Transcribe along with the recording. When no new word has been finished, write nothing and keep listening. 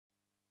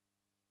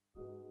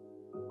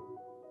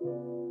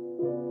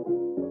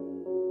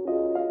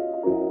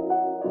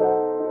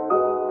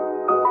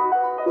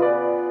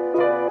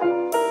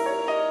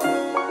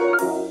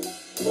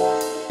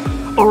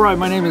Alright,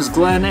 my name is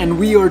Glenn and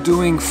we are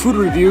doing food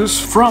reviews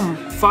from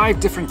 5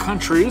 different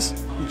countries: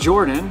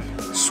 Jordan,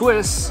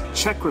 Swiss,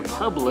 Czech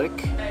Republic,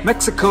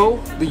 Mexico,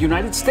 the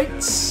United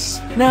States.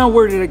 Now,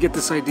 where did I get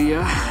this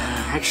idea?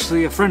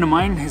 Actually, a friend of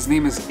mine, his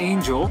name is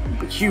Angel,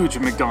 a huge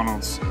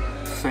McDonald's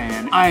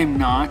fan. I'm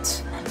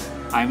not.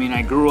 I mean,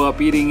 I grew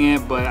up eating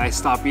it, but I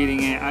stopped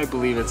eating it. I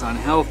believe it's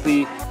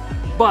unhealthy.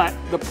 But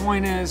the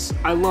point is,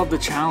 I love the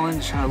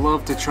challenge. I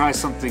love to try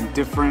something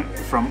different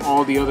from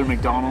all the other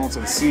McDonald's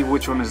and see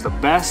which one is the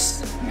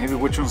best, maybe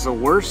which one's the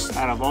worst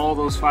out of all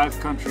those 5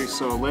 countries.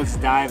 So let's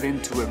dive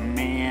into it,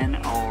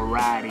 man.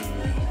 Alrighty.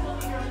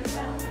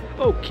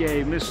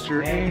 Okay,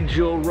 Mr.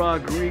 Angel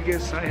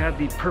Rodriguez, I had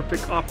the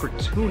perfect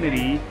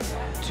opportunity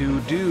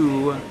to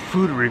do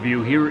food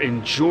review here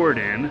in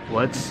Jordan.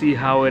 Let's see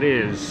how it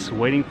is.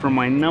 Waiting for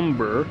my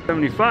number.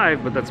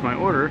 75, but that's my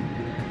order.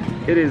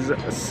 It is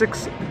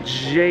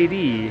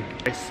 6JD.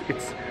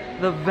 It's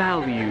the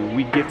value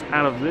we get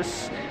out of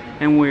this,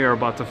 and we are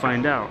about to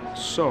find out.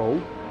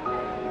 So,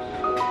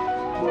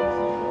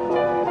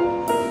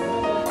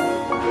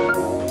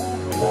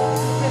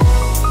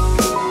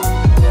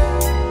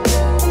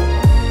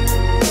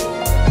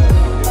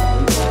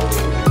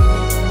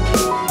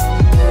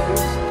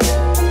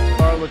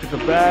 look at the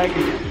bag.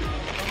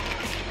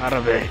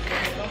 Arabic.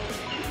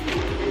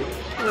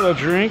 A little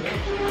drink.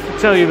 To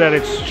tell you that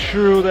it's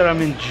true that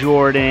I'm in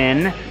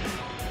Jordan.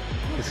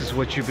 This is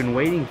what you've been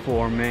waiting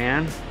for,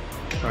 man.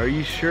 Are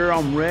you sure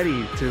I'm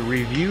ready to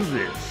review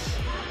this?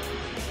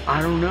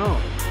 I don't know.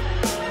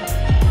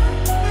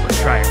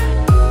 Let's try it.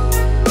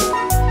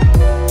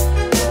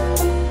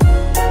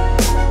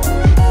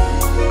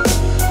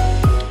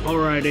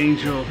 Alright,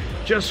 Angel,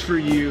 just for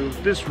you,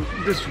 this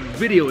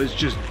video is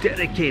just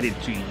dedicated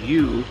to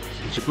you,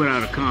 since you put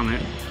out a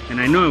comment, and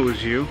I know it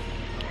was you,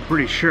 I'm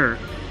pretty sure.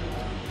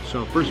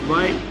 So first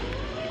bite.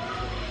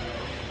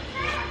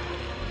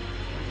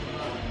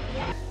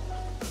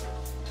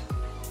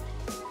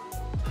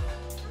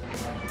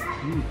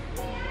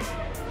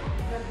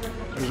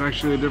 There's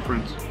actually a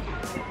difference.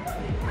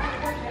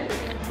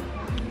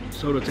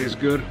 Soda tastes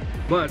good,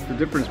 but the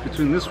difference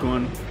between this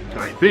one,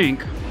 I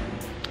think,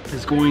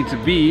 is going to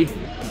be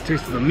the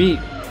taste of the meat.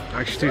 It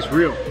actually tastes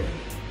real.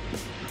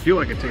 I feel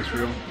like it tastes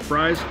real.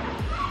 Fries.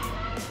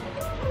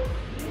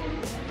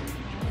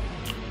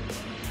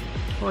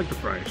 I like the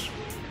fries.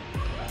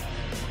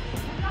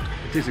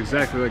 It tastes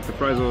exactly like the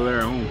fries over there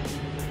at home.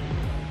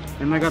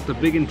 And I got the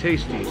big and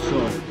tasty,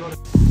 so.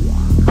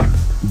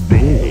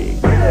 Big,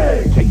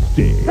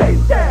 tasty, big,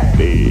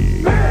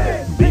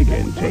 big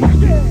and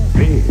tasty,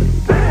 big.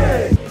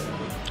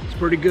 It's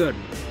pretty good.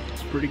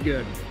 It's pretty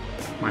good.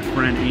 My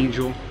friend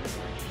Angel,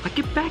 I'll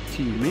get back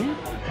to you, man.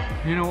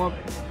 You know what,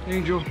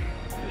 Angel?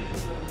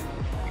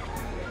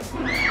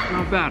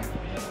 Not bad.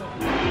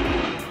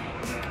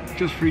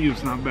 Just for you,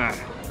 it's not bad.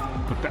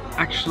 But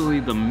actually,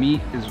 the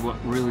meat is what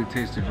really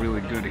tasted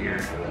really good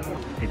here.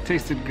 It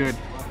tasted good,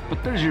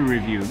 but there's your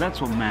review. That's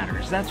what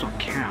matters. That's what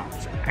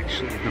counts.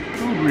 Actually, the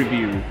food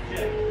review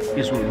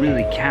is what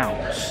really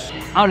counts.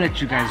 I'll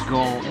let you guys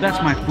go. That's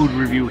my food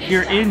review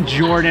here in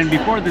Jordan.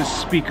 Before this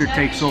speaker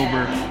takes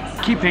over,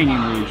 keep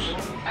hanging loose.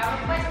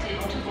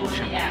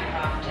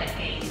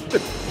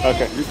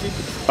 Okay.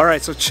 All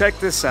right, so check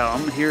this out.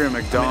 I'm here at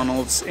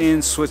McDonald's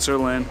in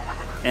Switzerland,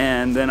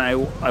 and then I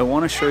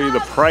want to show you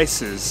the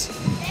prices.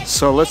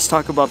 So let's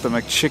talk about the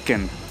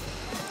McChicken.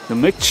 The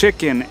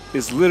McChicken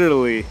is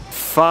literally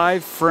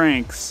 5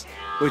 francs,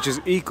 which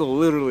is equal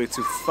literally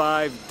to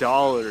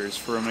 $5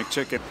 for a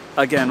McChicken.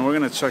 Again, we're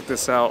gonna check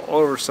this out,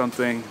 order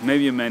something,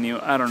 maybe a menu,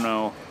 I don't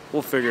know.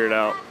 We'll figure it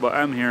out. But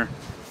I'm here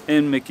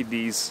in Mickey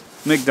D's,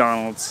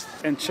 McDonald's,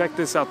 and check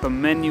this out, the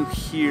menu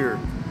here.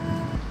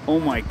 Oh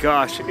my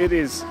gosh, it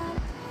is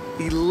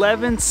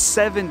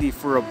 $11.70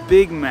 for a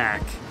Big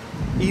Mac.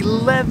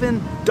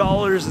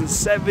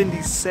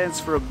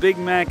 $11.70 for a Big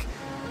Mac.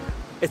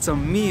 It's a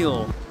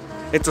meal.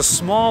 It's a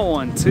small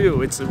one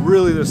too. It's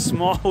really the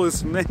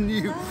smallest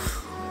menu.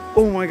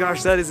 Oh my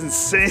gosh, that is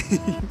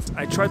insane.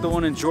 I tried the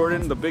one in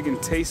Jordan, the Big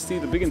and Tasty.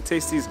 The Big and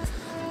Tasty's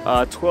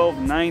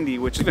 $12.90,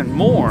 which is even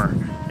more.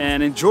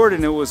 And in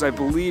Jordan, it was, I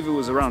believe it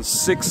was around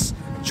 6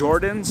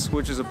 Jordans,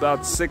 which is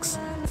about $6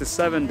 to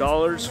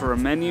 $7 for a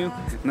menu.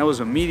 And that was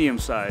a medium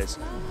size.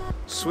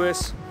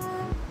 Swiss,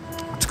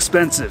 it's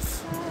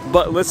expensive.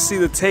 But let's see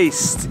the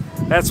taste.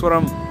 That's what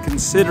I'm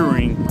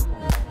considering.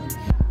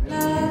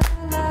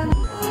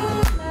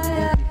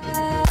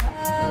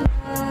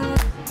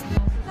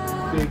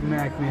 Big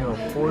Mac meal,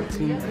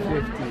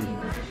 $14.50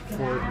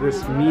 for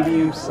this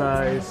medium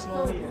size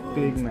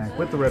Big Mac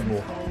with the Red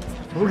Bull.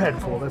 Red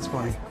Bull, that's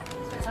funny.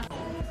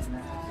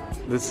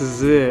 This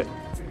is it.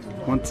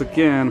 Once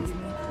again,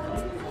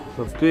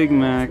 the Big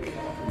Mac,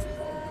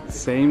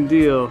 same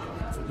deal.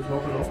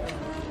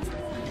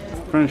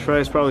 French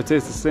fries probably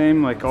taste the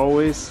same, like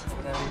always.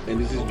 And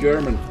this is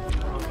German.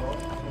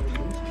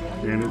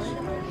 And it's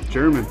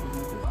German.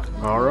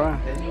 All right.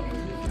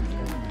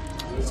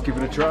 Let's give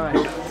it a try.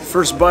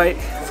 First bite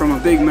from a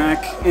Big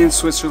Mac in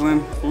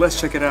Switzerland. Let's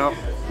check it out.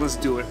 Let's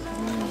do it.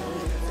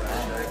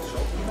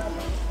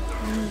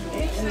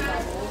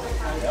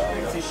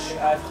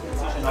 Pretty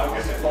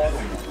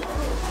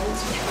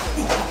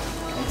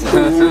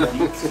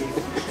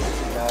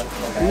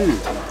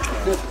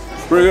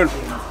good.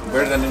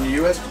 Better than in the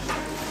US?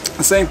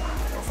 The same.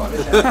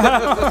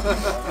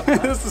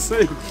 It's the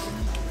same.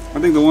 I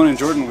think the one in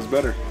Jordan was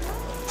better.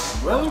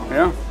 Really?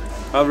 Yeah.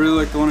 I really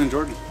like the one in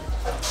Jordan.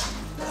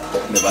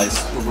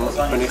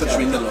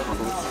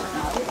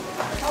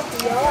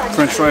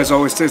 French fries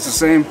always taste the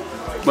same,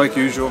 like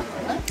usual.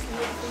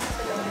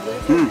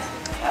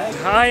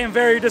 I am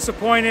very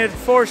disappointed,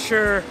 for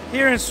sure.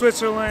 Here in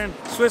Switzerland,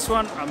 Swiss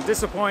one, I'm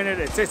disappointed.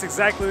 It tastes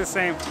exactly the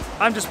same.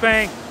 I'm just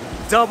paying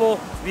double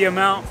the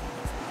amount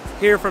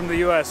here from the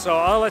US. So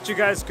I'll let you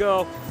guys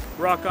go.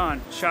 Rock on,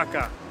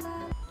 shaka.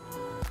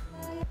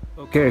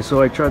 Okay,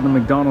 so I tried the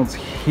McDonald's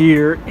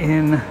here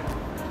in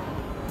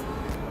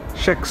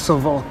Czech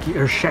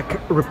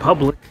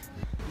Republic.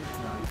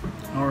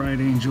 All right,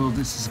 Angel,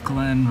 this is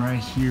Glenn right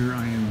here.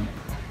 I am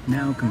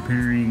now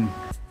comparing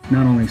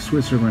not only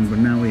Switzerland, but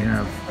now we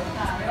have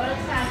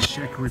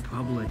Czech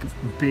Republic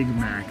Big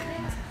Mac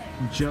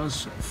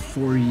just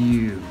for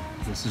you.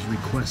 This is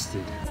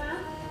requested.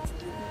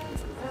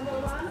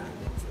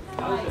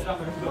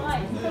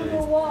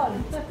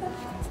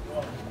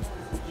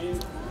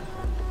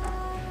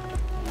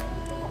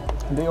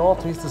 They all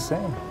taste the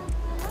same.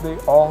 They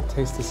all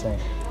taste the same.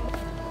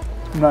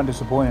 I'm not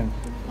disappointed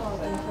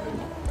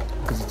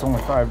because it's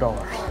only $5.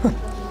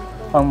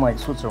 Unlike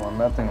Switzerland,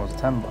 that thing was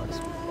 10 bucks.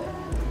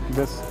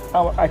 This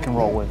I can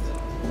roll with.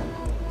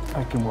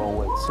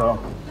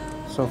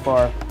 So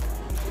far,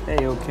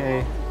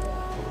 A-okay,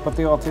 but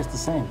they all taste the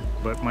same.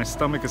 But my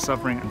stomach is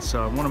suffering, and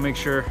so I want to make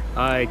sure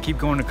I keep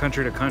going to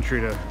country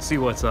to see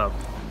what's up.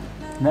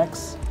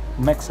 Next,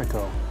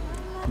 Mexico.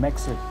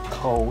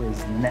 Mexico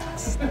is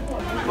next.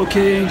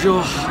 Okay, Angel,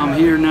 I'm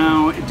here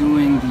now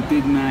doing the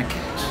Big Mac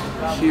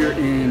here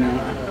in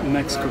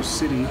Mexico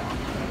City,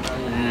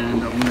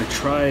 and I'm gonna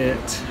try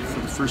it for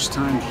the first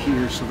time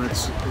here. So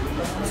that's the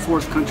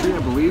fourth country, I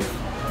believe,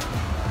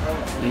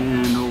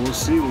 and we'll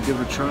see. We'll give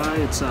it a try.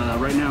 It's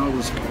right now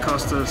it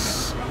cost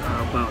us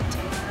about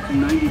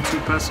 92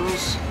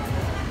 pesos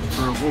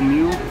for a whole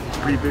meal.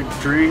 Pretty big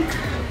drink,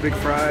 big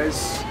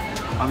fries,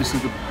 obviously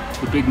the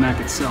Big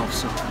Mac itself.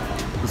 So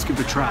let's give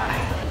it a try.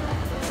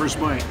 First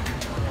bite.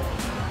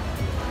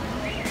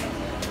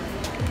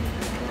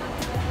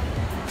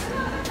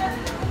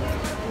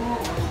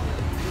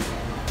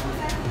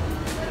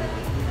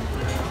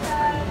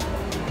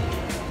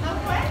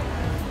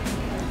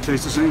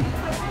 Tastes the same.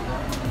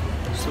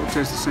 Still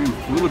tastes the same.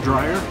 A little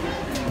drier.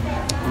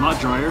 A lot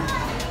drier.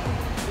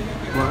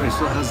 But it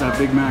still has that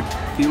Big Mac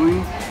feeling.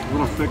 A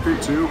little thicker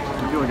too.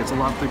 I feel like it's a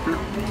lot thicker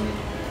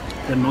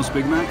than most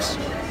Big Macs.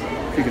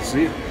 If you can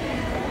see it.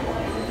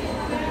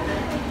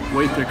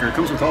 Way thicker. It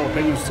comes with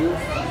jalapenos too,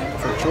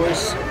 for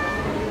choice.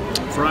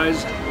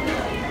 Fries.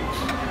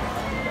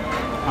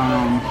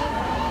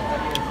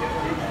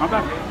 Not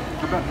bad.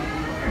 Not bad. I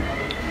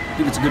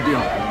think it's a good deal.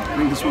 I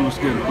think this one was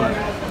good, but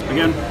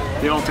again,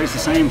 they all taste the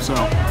same, so.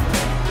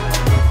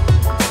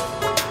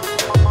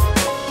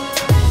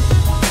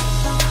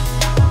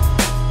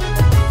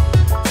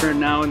 We're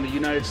now in the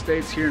United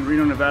States, here in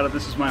Reno, Nevada.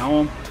 This is my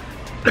home.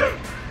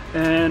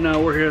 And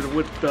we're here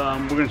with,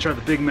 we're gonna try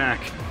the Big Mac.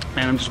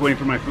 And I'm just waiting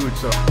for my food,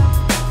 so.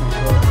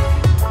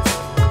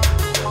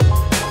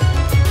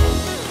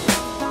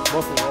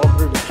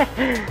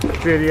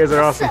 Dude, you guys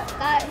are awesome. What's up,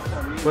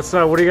 guys? What's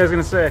up? What are you guys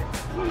gonna say?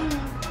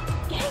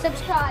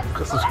 Subscribe.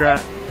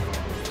 Subscribe.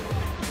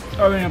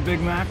 Other than a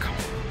Big Mac,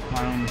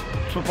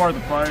 so far the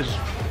price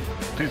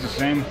tastes the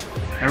same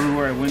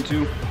everywhere I went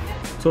to.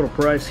 Total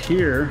price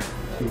here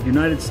in the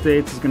United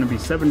States is going to be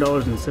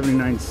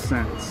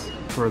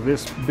 $7.79 for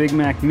this Big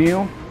Mac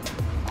meal.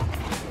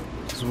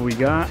 This is what we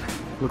got.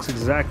 Looks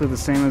exactly the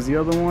same as the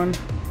other one.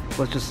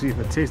 Let's just see if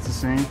it tastes the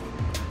same.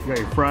 You got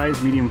your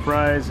fries, medium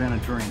fries, and a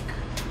drink.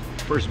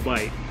 First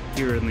bite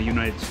here in the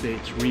United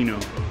States, Reno,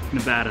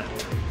 Nevada.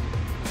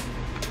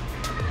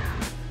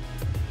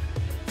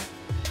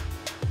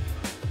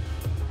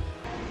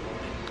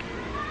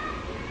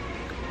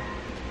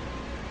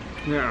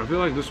 Yeah, I feel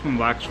like this one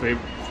lacks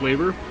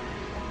flavor,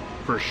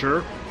 for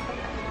sure.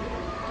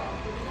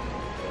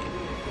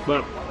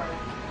 But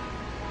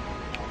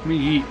let me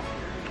eat,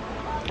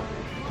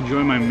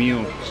 enjoy my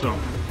meal. So,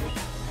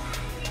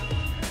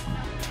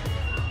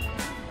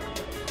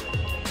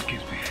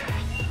 excuse me.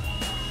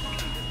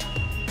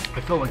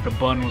 I felt like the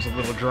bun was a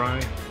little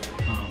dry.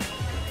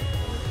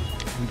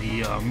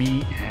 The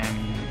meat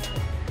and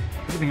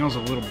everything else a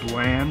little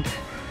bland.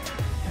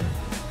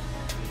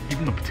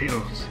 Even the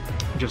potatoes,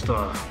 just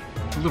a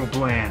little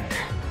bland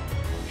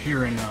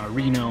here in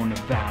Reno,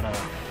 Nevada,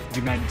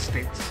 United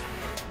States.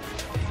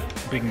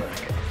 Big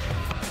Mac.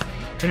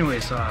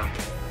 Anyways, I'll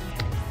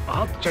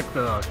have to check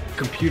the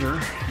computer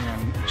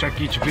and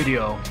check each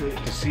video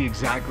to see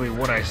exactly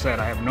what I said.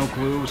 I have no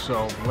clue,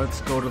 so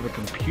let's go to the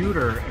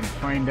computer and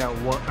find out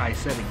what I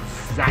said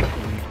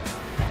exactly.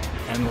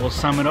 And we'll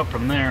sum it up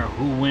from there.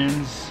 Who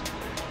wins?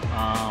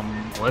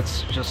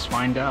 Let's just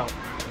find out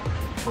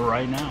for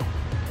right now.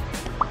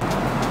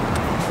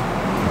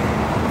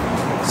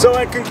 So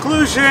in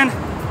conclusion,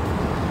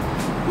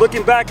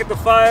 looking back at the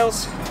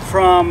files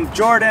from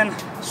Jordan,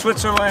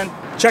 Switzerland,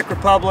 Czech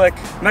Republic,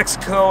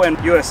 Mexico, and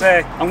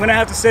USA, I'm gonna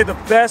have to say the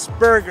best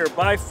burger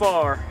by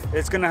far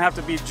is gonna have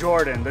to be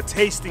Jordan, the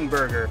tasting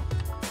burger.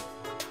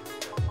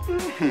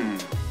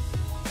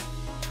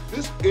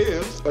 This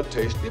is a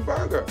tasty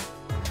burger.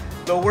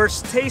 The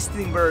worst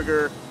tasting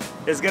burger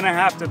is gonna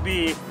have to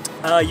be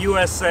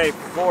USA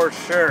for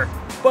sure.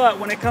 But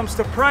when it comes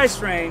to price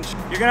range,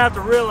 you're gonna have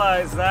to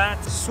realize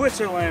that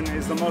Switzerland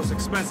is the most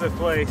expensive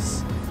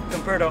place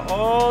compared to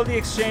all the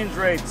exchange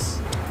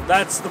rates.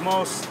 That's the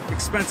most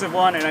expensive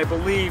one, and I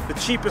believe the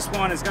cheapest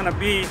one is gonna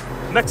be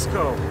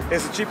Mexico.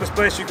 It's the cheapest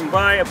place you can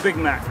buy a Big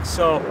Mac.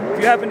 So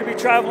if you happen to be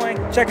traveling,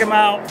 check them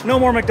out. No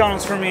more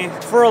McDonald's for me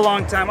for a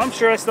long time. I'm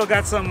sure I still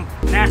got some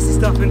nasty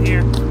stuff in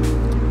here.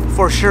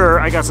 For sure,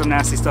 I got some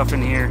nasty stuff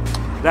in here.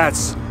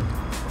 That's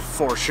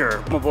for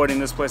sure. I'm avoiding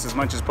this place as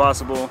much as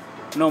possible.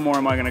 No more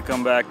am I gonna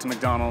come back to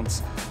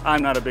McDonald's.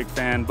 I'm not a big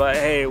fan, but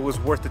hey, it was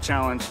worth the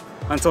challenge.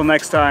 Until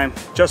next time,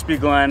 just be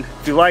Glenn.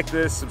 If you like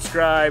this,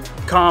 subscribe,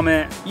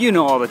 comment, you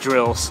know all the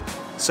drills.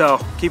 So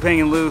keep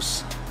hanging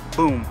loose.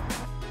 Boom.